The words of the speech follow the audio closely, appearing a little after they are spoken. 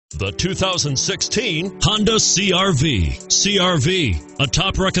The 2016 Honda CR-V. CR-V, a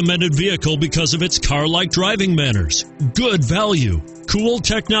top recommended vehicle because of its car-like driving manners, good value, cool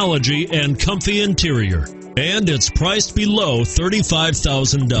technology, and comfy interior. And it's priced below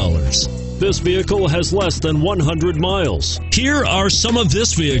 $35,000. This vehicle has less than 100 miles. Here are some of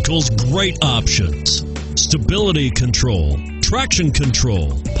this vehicle's great options: stability control, traction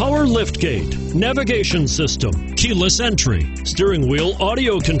control, power liftgate, navigation system, keyless entry, steering wheel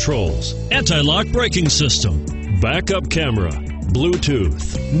audio controls, anti-lock braking system, backup camera,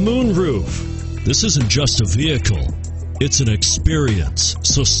 Bluetooth, moonroof. This isn't just a vehicle, it's an experience.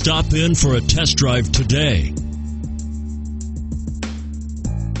 So stop in for a test drive today.